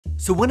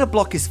So when a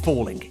block is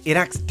falling, it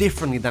acts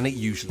differently than it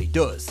usually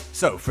does.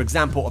 So for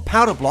example, a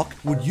powder block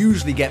would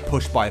usually get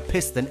pushed by a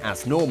piston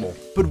as normal,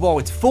 but while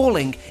it's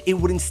falling, it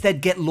would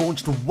instead get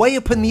launched way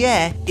up in the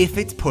air if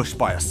it's pushed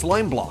by a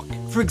slime block.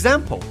 For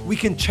example, we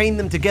can chain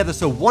them together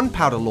so one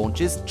powder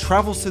launches,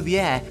 travels through the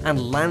air,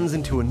 and lands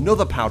into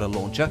another powder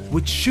launcher,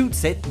 which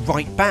shoots it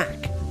right back.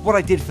 What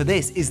I did for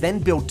this is then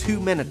build two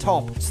men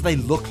atop so they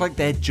look like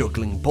they're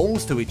juggling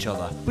balls to each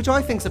other, which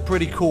I think is a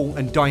pretty cool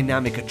and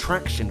dynamic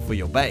attraction for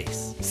your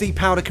base. See,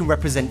 powder can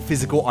represent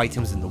physical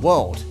items in the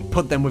world.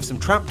 Put them with some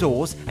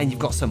trapdoors and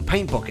you've got some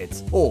paint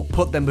buckets, or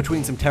put them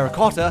between some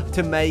terracotta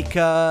to make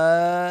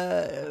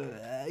yeah.